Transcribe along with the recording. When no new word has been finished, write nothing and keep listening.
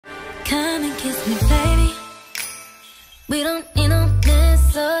Come and kiss me, baby. We don't need no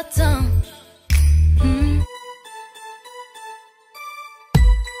mistletoe.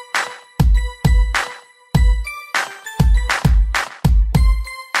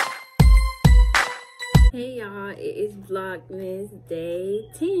 Hey y'all, it is vlogmas day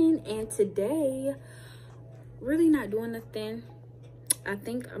 10 and today really not doing nothing. I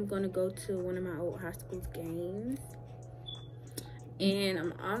think I'm gonna go to one of my old high school's games, and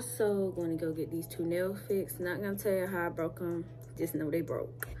I'm also going to go get these 2 nails fixed. Not gonna tell you how I broke them, just know they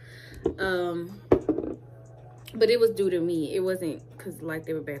broke. But it was due to me. It wasn't because like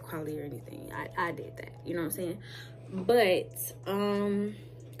they were bad quality or anything. I did that, you know what I'm saying? But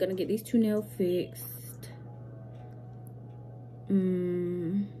gonna get these 2 nails fixed.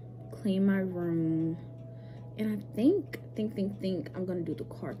 Clean my room, and I think I'm gonna do the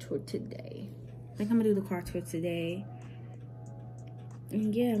car tour today.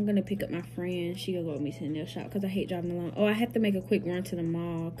 And yeah, I'm gonna pick up my friend. She gonna go with me to the nail shop because I hate driving alone. Oh, I have to make a quick run to the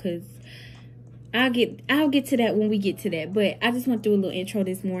mall because I'll get to that when we get to that. But I just went through a little intro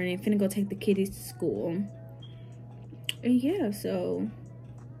this morning. Finna go take the kiddies to school, and yeah, so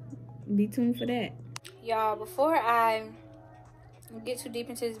be tuned for that, y'all. Before I get too deep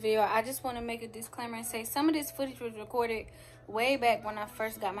into this video, I just want to make a disclaimer and say some of this footage was recorded way back when I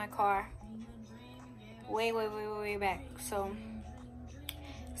first got my car. Way back. So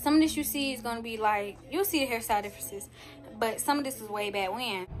some of this you see is gonna be like, you'll see the hairstyle differences, but some of this is way back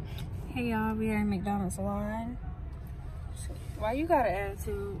when. Hey y'all, we are in McDonald's line. Why you got an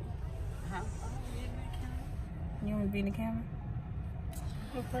attitude? Huh? You want to be in the camera?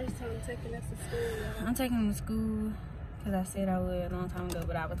 The first time I'm taking us to school, y'all. I'm taking them to school because I said I would a long time ago,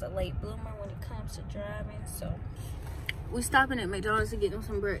 but I was a late bloomer when it comes to driving. So we're stopping at McDonald's to get them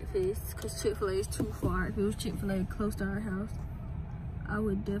some breakfast because Chick-fil-A is too far. If it was Chick-fil-A close to our house, I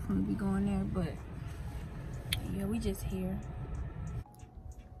would definitely be going there, but yeah, we just here.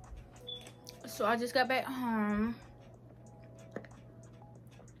 So I just got back home.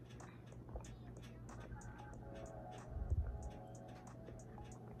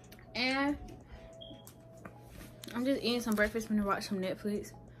 And I'm just eating some breakfast when I watch some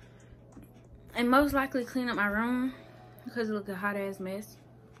Netflix. And most likely clean up my room because it look a hot ass mess.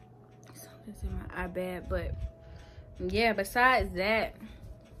 Something's in my eye bad, but yeah, besides that,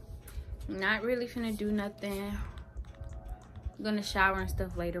 not really finna do nothing. I'm gonna shower and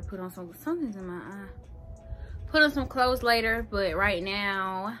stuff later, put on something's in my eye. Put on some clothes later, but right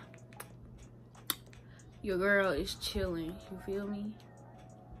now, your girl is chilling, you feel me?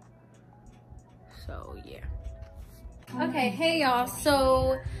 So yeah. Okay, hey y'all,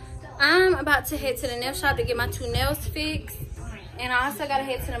 so I'm about to head to the nail shop to get my 2 nails fixed, and I also gotta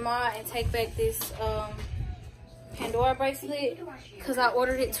head to the mall and take back this Pandora bracelet because I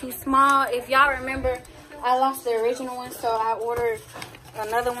ordered it too small. If y'all remember, I lost the original one, so I ordered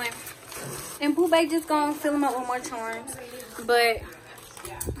another one, and Boo Bae just gonna fill them up with more charms. But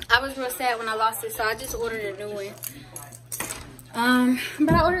I was real sad when I lost it, so I just ordered a new one.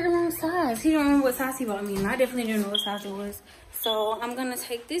 But I ordered the wrong size. He don't remember what size he bought me, and I definitely didn't know what size it was. So I'm gonna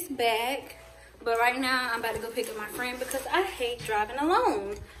take this back, but right now I'm about to go pick up my friend because I hate driving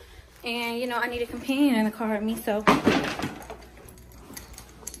alone, and you know I need a companion in the car with me. So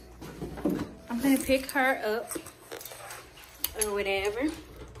I'm gonna pick her up or whatever,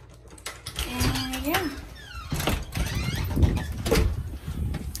 and yeah.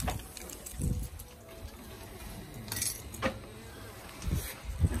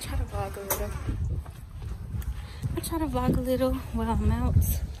 I try to vlog a little while I'm out,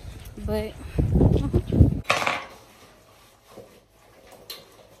 but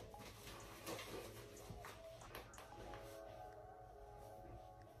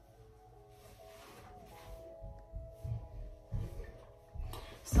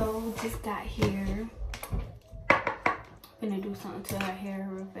so just got here. Gonna do something to her hair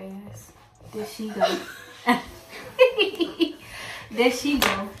real fast. There she go. There she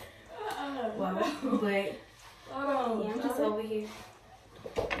go. Wow. But yeah, I'm just over here.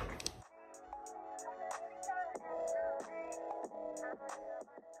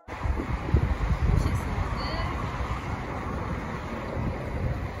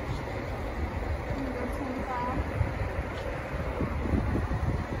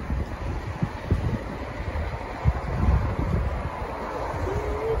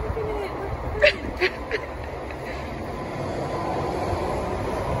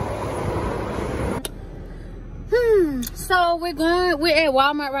 So we're at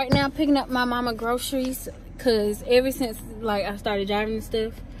Walmart right now picking up my mama groceries, because ever since like I started driving and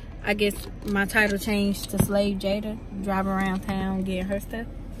stuff, I guess my title changed to Slave Jada, drive around town getting her stuff.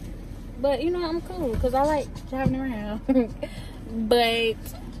 But, you know, I'm cool because I like driving around. But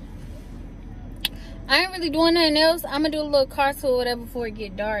I ain't really doing nothing else. I'm going to do a little car tour or whatever before it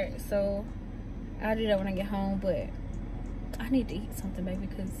get dark. So I'll do that when I get home. But I need to eat something, baby,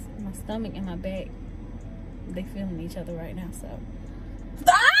 because my stomach and my back, they feeling each other right now. So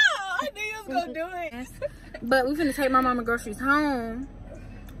I knew you was gonna do it. But we finna take my mama groceries home.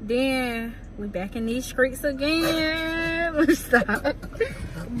 Then we back in these streets again. Let's stop.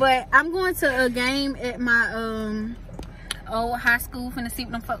 But I'm going to a game at my old high school. Finna see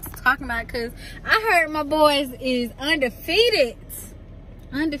what them folks talking about, because I heard my boys is undefeated.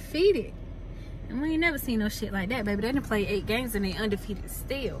 Undefeated. And we ain't never seen no shit like that, baby. They done play 8 games and they undefeated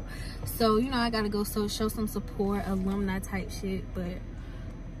still. So, you know, I gotta go show some support, alumni type shit. But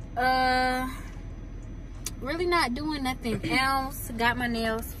really not doing nothing else. Got my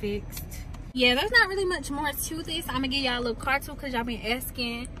nails fixed. Yeah, there's not really much more to this. I'm gonna give y'all a little car tour because y'all been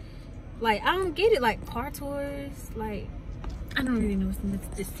asking. Like, I don't get it, like car tours. Like, I don't really know what's much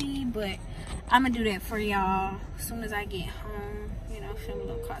to see, but I'm gonna do that for y'all as soon as I get home. You know, film a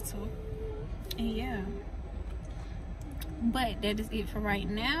little car tour. And yeah, but that is it for right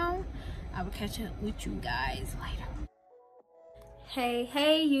now. I will catch up with you guys later.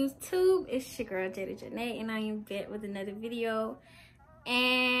 Hey YouTube, it's your girl Jada Janae, and I am back with another video.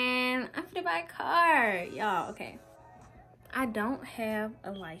 And I'm finna buy a car, y'all. Okay, I don't have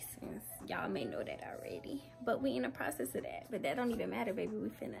a license, y'all may know that already, but we in the process of that. But that don't even matter, baby. We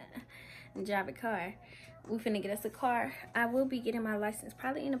finna drive a car. We finna get us a car. I will be getting my license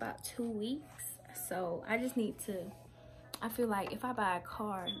probably in about 2 weeks. So I just need to, I feel like if I buy a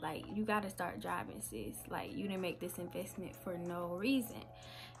car, like, you gotta start driving, sis. Like, you didn't make this investment for no reason.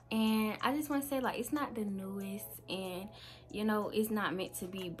 And I just want to say, like, it's not the newest, and you know, it's not meant to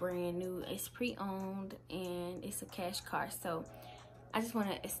be brand new. It's pre-owned and it's a cash car. So I just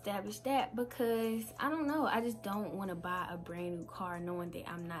want to establish that, because I don't know, I just don't want to buy a brand new car knowing that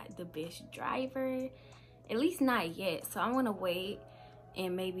I'm not the best driver, at least not yet. So I want to wait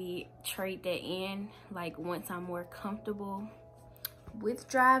and maybe trade that in, like, once I'm more comfortable with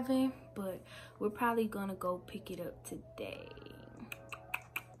driving. But we're probably gonna go pick it up today.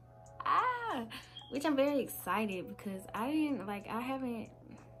 Which I'm very excited, because I don't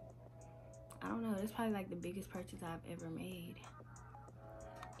know, it's probably like the biggest purchase I've ever made.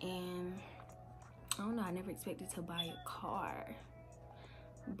 And I don't know, I never expected to buy a car,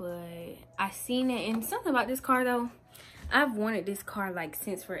 but I seen it. And something about this car though, I've wanted this car like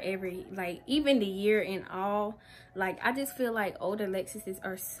since forever, like even the year and all. Like, I just feel like older Lexuses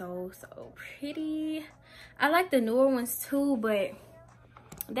are so pretty. I like the newer ones too, but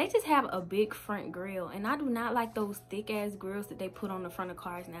they just have a big front grille, and I do not like those thick ass grills that they put on the front of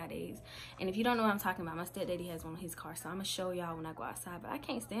cars nowadays. And if you don't know what I'm talking about, my stepdaddy has one of his cars, so I'm gonna show y'all when I go outside. But I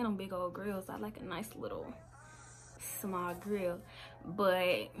can't stand on big old grills. I like a nice little small grill. But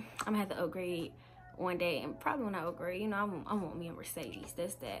I'm gonna have to upgrade one day, and probably when I upgrade, you know, I want me a Mercedes.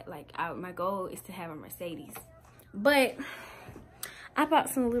 That's that. Like, my goal is to have a Mercedes. But I bought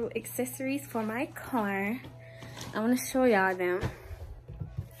some little accessories for my car. I want to show y'all them.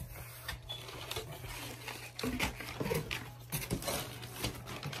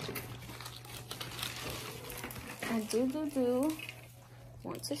 I do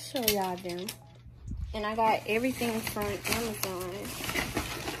want to show y'all them. And I got everything from Amazon.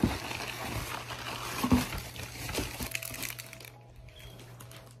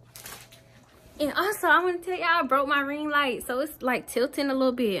 And also, I want to tell y'all, I broke my ring light, so it's like tilting a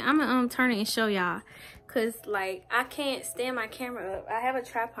little bit. I'm gonna turn it and show y'all, cause like I can't stand my camera up. I have a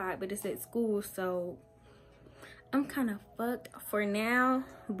tripod, but it's at school, so I'm kind of fucked for now.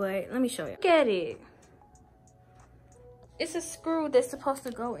 But let me show you. Look at it. It's a screw that's supposed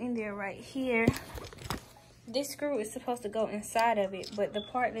to go in there right here. This screw is supposed to go inside of it, but the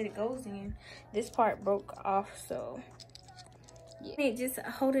part that it goes in, this part broke off, so yeah. It just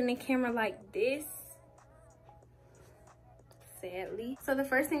holding the camera like this, sadly. So the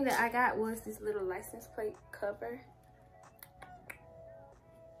first thing that I got was this little license plate cover.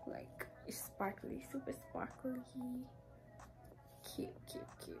 Like, it's sparkly, super sparkly. Cute.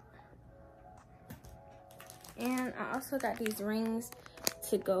 And I also got these rings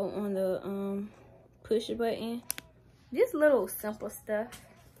to go on the push button. Just little simple stuff.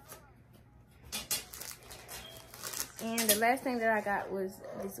 And the last thing that I got was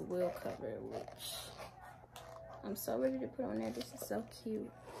this wheel cover, which I'm so ready to put on there. This is so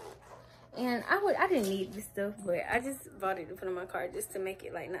cute. And I didn't need this stuff, but I just bought it to put on my car just to make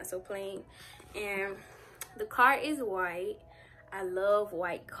it like not so plain. And the car is white. I love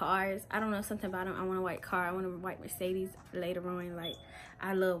white cars. I don't know, something about them. I want a white car. I want a white Mercedes later on. Like,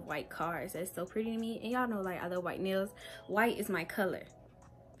 I love white cars. That's so pretty to me. And y'all know, like, I love white nails. White is my color.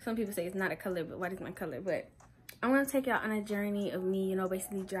 Some people say it's not a color, but white is my color. But I want to take y'all on a journey of me, you know,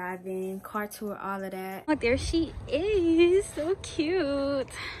 basically driving, car tour, all of that. Oh, there she is. So cute.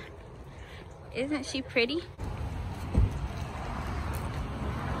 Isn't she pretty?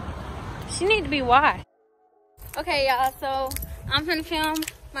 She need to be washed. Okay, y'all, so I'm gonna film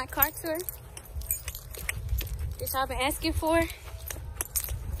my car tour that y'all been asking for.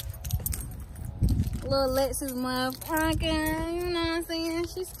 Little Lexus motherfucker, you know what I'm saying?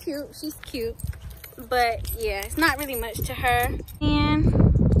 She's cute. But yeah, it's not really much to her. And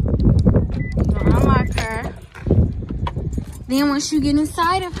unlock her. Then once you get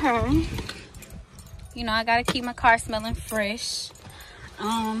inside of her, you know, I gotta keep my car smelling fresh.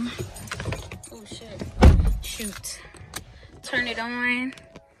 Oh shit. Shoot. Turn it on.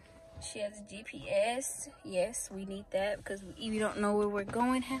 She has a GPS. Yes, we need that because we don't know where we're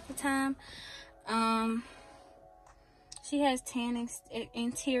going half the time. She has tan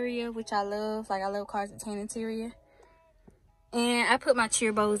interior, which I love. Like, I love cars with tan interior. And I put my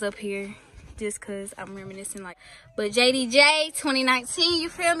cheer bows up here just because I'm reminiscing. Like, but JDJ 2019, you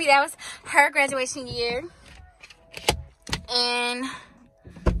feel me? That was her graduation year. And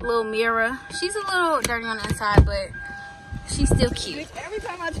little mirror. She's a little dirty on the inside, but she's still cute. Every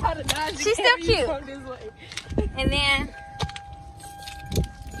time I try to dodge, she's still cute. And then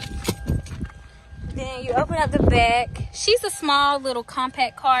you open up the back. She's a small little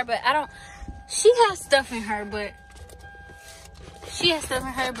compact car, but she has stuff in her, but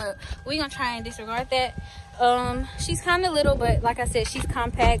we're gonna try and disregard that. She's kind of little, but like I said, she's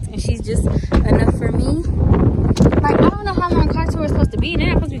compact and she's just enough for me. Like, I don't know how long car tour is supposed to be. They're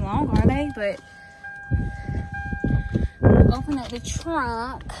not supposed to be long, are they? But open up the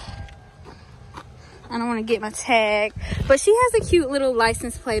trunk. I don't want to get my tag, but she has a cute little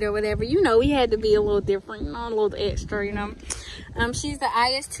license plate or whatever. You know, we had to be a little different, you know, a little extra, you know. She's the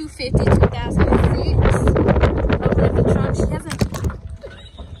IS 250 2006. Open up the trunk. She has a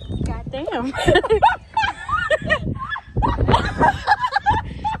goddamn.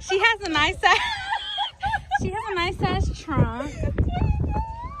 She has a nice size. She has a nice size trunk. You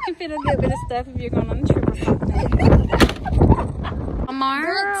can fit a good bit of stuff if you're going on a trip or something.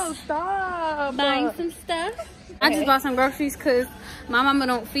 Girl, stop. Buying some stuff. I just bought some groceries because my mama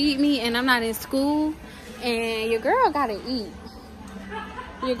don't feed me and I'm not in school. And your girl gotta eat.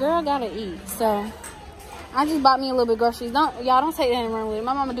 So I just bought me a little bit of groceries. Y'all don't take that and run with it.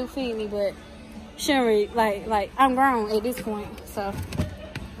 My mama do feed me, but sure, like I'm grown at this point. So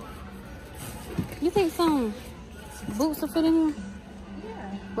you think some boots will fit in here?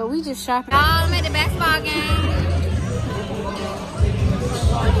 Yeah. But we just shopping. I'm at the basketball game.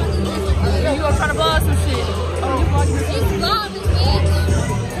 You gonna try to buzz some shit? Oh, it's vlogmas,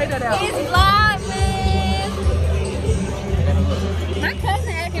 bitch. Take that out. It's vlogmas. My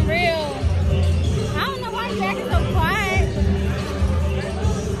cousin acting real. I don't know why he's acting so quiet.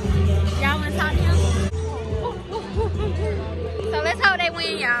 Y'all wanna talk to him? So let's hope they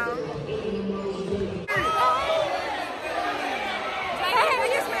win, y'all.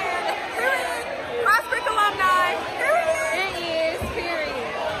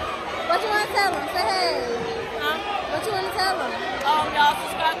 Tell them, say hey. Huh? What you want to tell them? Y'all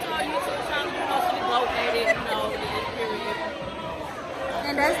subscribe to our YouTube channel. You know, so we located, you know, period.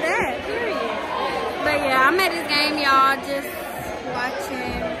 And that's that, period. But yeah, I'm at this game, y'all, just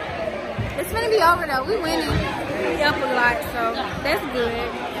watching. It's gonna be over though. We winning. We up a lot, so that's good.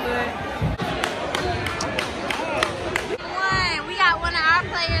 We got one of our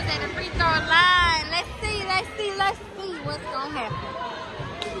players at the free throw line. Let's see what's gonna happen.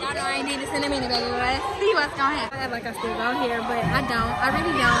 Y'all know I ain't did this in a minute, baby. Let's see what's gonna happen. I act like I still go here, but I don't. I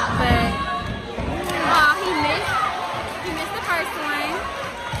really don't. But oh, he missed. He missed the first one.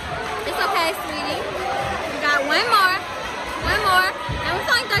 It's okay, sweetie. We got one more. And it's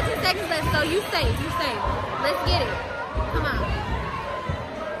only 13 seconds left, so you safe. Let's get it. Come on.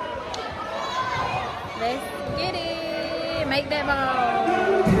 Let's get it. Make that ball.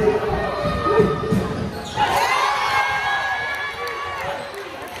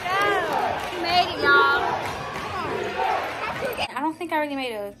 I don't think I really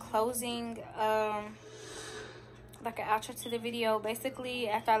made a closing, like an outro to the video. Basically,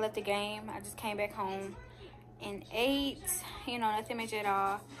 after I left the game, I just came back home and ate. You know, nothing major at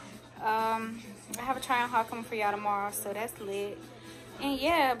all. I have a try on haul coming for y'all tomorrow, so that's lit. And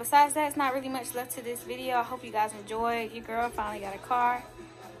yeah, besides that, it's not really much left to this video. I hope you guys enjoyed. Your girl finally got a car.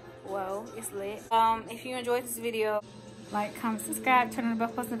 Whoa, it's lit. If you enjoyed this video, like, comment, subscribe, turn on the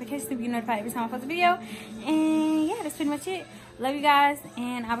bell, post notifications to be notified every time I post a video. And yeah, that's pretty much it. Love you guys,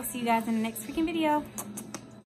 and I will see you guys in the next freaking video.